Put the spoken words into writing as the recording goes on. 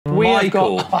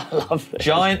Michael, I love this.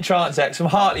 giant trance X from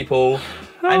Hartlepool.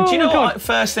 And do you know what?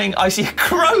 First thing, I see a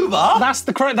crowbar. That's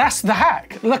the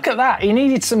hack. Look at that. He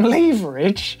needed some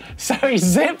leverage, so he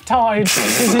zip tied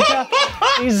his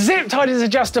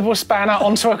adjustable spanner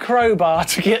onto a crowbar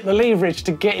to get the leverage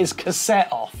to get his cassette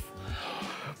off.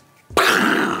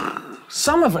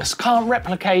 Some of us can't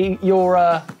replicate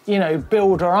your,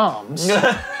 builder arms.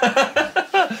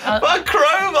 But a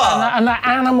crowbar! And that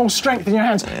animal strength in your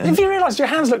hands. Yeah. Have you realised your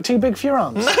hands look too big for your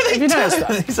arms? No, have you noticed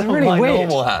that? These are really my weird.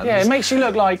 normal hands. Yeah, it makes you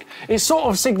look like, it sort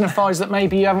of signifies that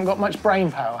maybe you haven't got much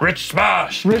brain power. Rich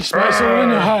smash! Rich smash all in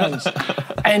your hands.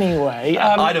 Anyway.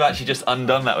 I'd have actually just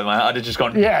undone that with my hand. I'd have just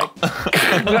gone... Yeah.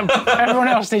 Everyone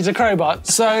else needs a crowbar.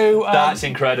 So... that's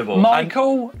incredible.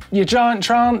 Michael, your giant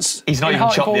trance... He's not even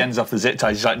chopped the ends off the zip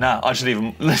ties. He's like, nah,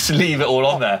 let's leave it all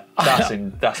on there.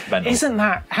 That's mental. Isn't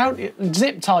that... How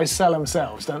zip ties sell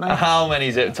themselves, don't they? How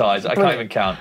many zip ties? I can't even count.